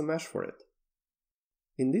creates a mesh for it.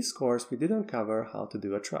 In this course, we didn't cover how to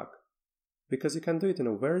do a truck, because you can do it in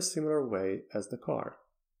a very similar way as the car.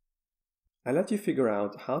 I let you figure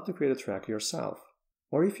out how to create a track yourself,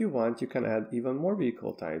 or if you want, you can add even more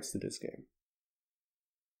vehicle types to this game.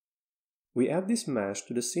 We add this mesh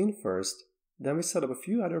to the scene first, then we set up a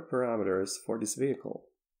few other parameters for this vehicle.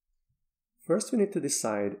 First, we need to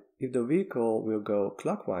decide if the vehicle will go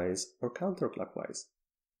clockwise or counterclockwise.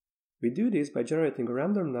 We do this by generating a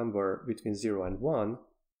random number between 0 and 1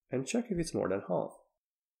 and check if it's more than half.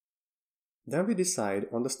 Then we decide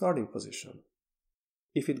on the starting position.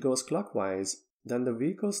 If it goes clockwise, then the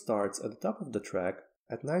vehicle starts at the top of the track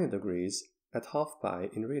at 90 degrees at half pi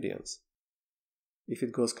in radians. If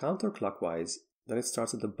it goes counterclockwise, then it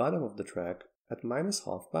starts at the bottom of the track at minus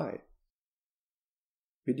half pi.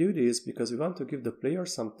 We do this because we want to give the player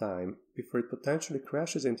some time before it potentially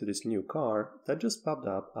crashes into this new car that just popped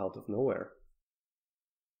up out of nowhere.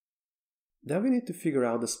 Then we need to figure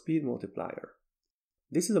out the speed multiplier.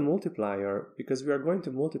 This is a multiplier because we are going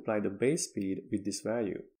to multiply the base speed with this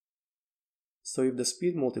value. So if the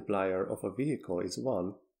speed multiplier of a vehicle is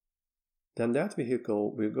 1, then that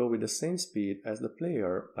vehicle will go with the same speed as the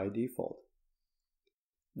player by default.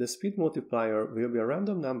 The speed multiplier will be a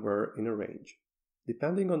random number in a range,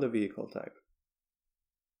 depending on the vehicle type.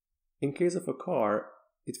 In case of a car,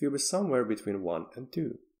 it will be somewhere between 1 and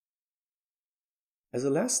 2. As a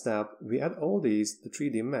last step, we add all these, the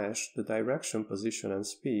 3D mesh, the direction, position, and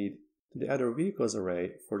speed, to the other vehicles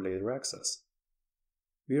array for later access.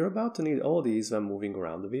 We are about to need all these when moving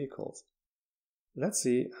around the vehicles. Let's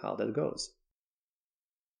see how that goes.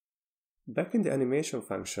 Back in the animation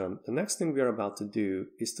function, the next thing we are about to do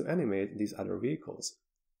is to animate these other vehicles.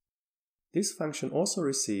 This function also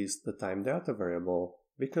receives the time delta variable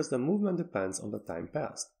because the movement depends on the time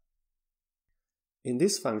passed. In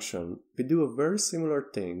this function, we do a very similar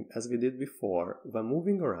thing as we did before when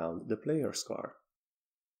moving around the player's car.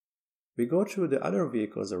 We go through the other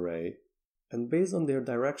vehicles array, and based on their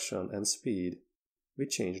direction and speed, we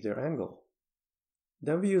change their angle.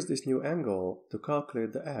 Then we use this new angle to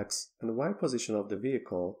calculate the x and y position of the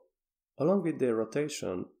vehicle, along with their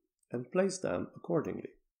rotation, and place them accordingly.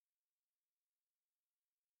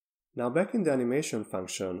 Now back in the animation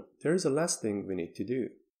function, there is a last thing we need to do: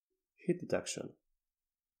 hit detection.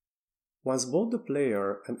 Once both the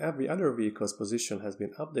player and every other vehicle's position has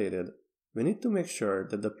been updated, we need to make sure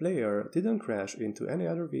that the player didn't crash into any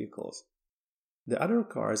other vehicles. The other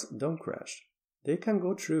cars don't crash. They can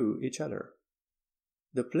go through each other.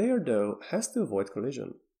 The player, though, has to avoid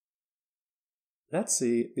collision. Let's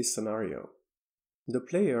see this scenario. The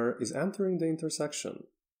player is entering the intersection,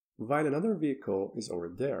 while another vehicle is over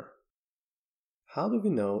there. How do we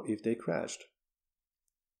know if they crashed?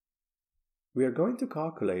 We are going to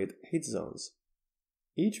calculate hit zones.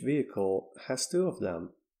 Each vehicle has 2 of them,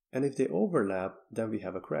 and if they overlap, then we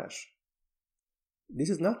have a crash. This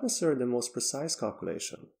is not necessarily the most precise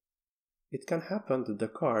calculation. It can happen that the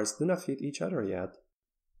cars do not hit each other yet,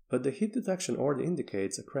 but the hit detection already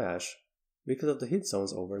indicates a crash because of the hit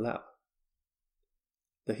zones overlap.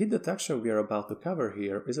 The hit detection we are about to cover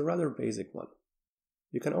here is a rather basic one.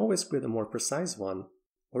 You can always create a more precise one,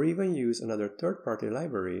 or even use another third-party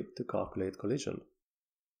library to calculate collision.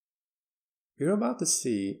 We are about to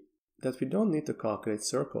see that we don't need to calculate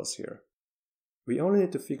circles here. We only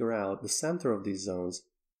need to figure out the center of these zones,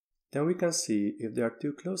 then we can see if they are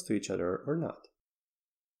too close to each other or not.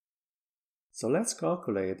 So let's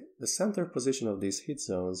calculate the center position of these hit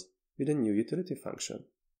zones with a new utility function.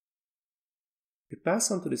 We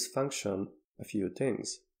pass on to this function a few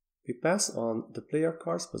things. We pass on the player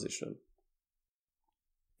car's position.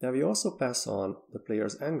 Then we also pass on the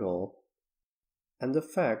player's angle and the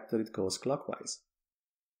fact that it goes clockwise.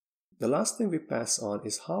 The last thing we pass on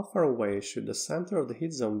is how far away should the center of the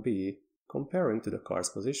hit zone be comparing to the car's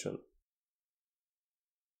position.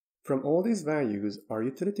 From all these values, our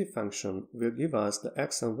utility function will give us the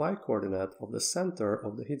x and y coordinate of the center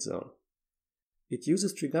of the hit zone. It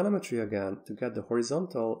uses trigonometry again to get the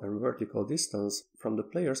horizontal and vertical distance from the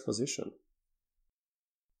player's position.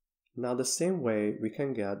 Now the same way we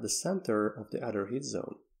can get the center of the other hit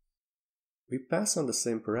zone. We pass on the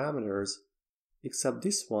same parameters, except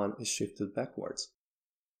this one is shifted backwards.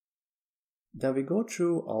 Then we go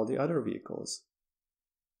through all the other vehicles.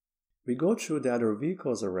 We go through the other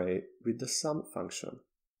vehicles array with the sum function.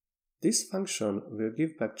 This function will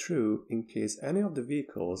give back true in case any of the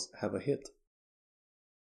vehicles have a hit.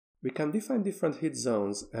 We can define different hit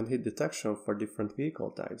zones and hit detection for different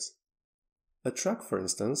vehicle types. A truck, for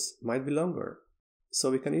instance, might be longer,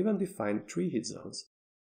 so we can even define 3 hit zones.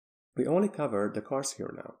 We only cover the cars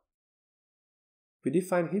here now. We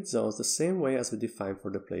define hit zones the same way as we define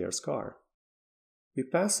for the player's car. We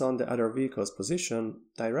pass on the other vehicle's position,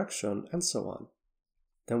 direction, and so on.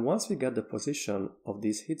 Then once we get the position of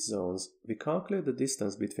these hit zones, we calculate the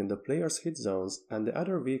distance between the player's hit zones and the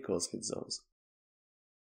other vehicle's hit zones.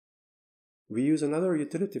 We use another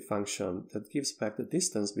utility function that gives back the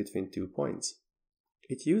distance between 2 points.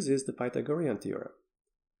 It uses the Pythagorean theorem.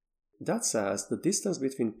 That says the distance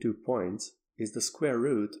between 2 points is the square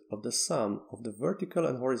root of the sum of the vertical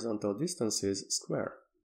and horizontal distances square.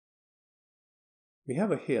 We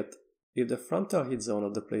have a hit if the frontal hit zone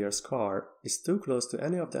of the player's car is too close to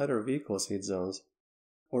any of the other vehicle's hit zones,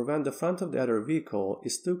 or when the front of the other vehicle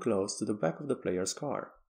is too close to the back of the player's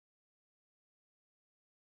car.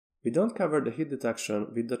 We don't cover the hit detection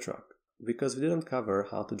with the truck, because we didn't cover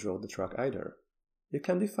how to draw the truck either. You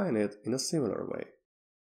can define it in a similar way.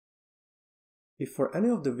 If for any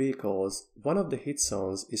of the vehicles one of the hit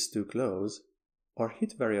zones is too close, our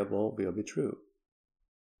hit variable will be true.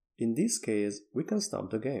 In this case, we can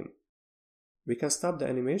stop the game. We can stop the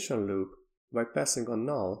animation loop by passing on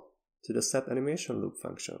null to the setAnimationLoop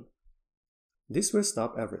function. This will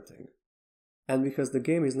stop everything. And because the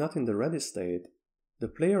game is not in the ready state, the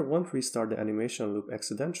player won't restart the animation loop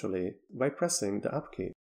accidentally by pressing the up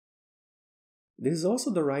key. This is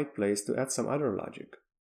also the right place to add some other logic,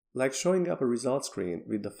 like showing up a result screen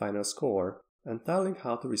with the final score and telling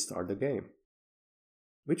how to restart the game,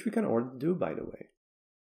 which we can already do, by the way.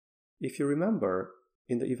 If you remember,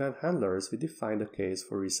 in the event handlers we defined a case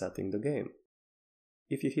for resetting the game.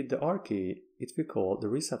 If you hit the R key, it will call the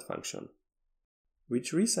reset function,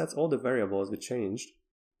 which resets all the variables we changed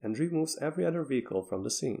and removes every other vehicle from the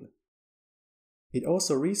scene. It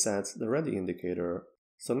also resets the ready indicator,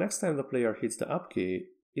 so next time the player hits the up key,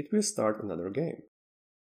 it will start another game.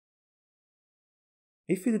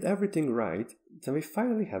 If we did everything right, then we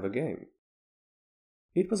finally have a game.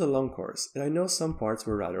 It was a long course, and I know some parts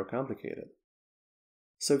were rather complicated.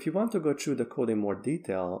 So if you want to go through the code in more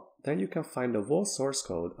detail, then you can find the whole source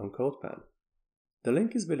code on CodePen. The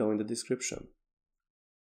link is below in the description.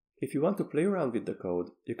 If you want to play around with the code,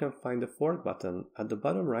 you can find the fork button at the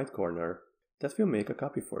bottom right corner that will make a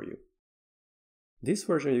copy for you. This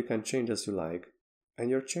version you can change as you like, and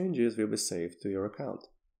your changes will be saved to your account.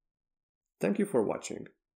 Thank you for watching.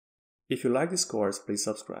 If you like this course, please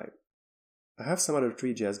subscribe. I have some other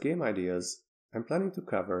Three.js game ideas I'm planning to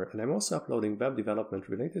cover, and I'm also uploading web development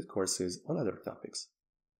related courses on other topics.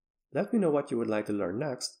 Let me know what you would like to learn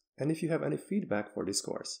next, and if you have any feedback for this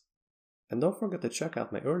course. And don't forget to check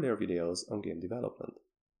out my earlier videos on game development.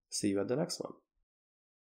 See you at the next one.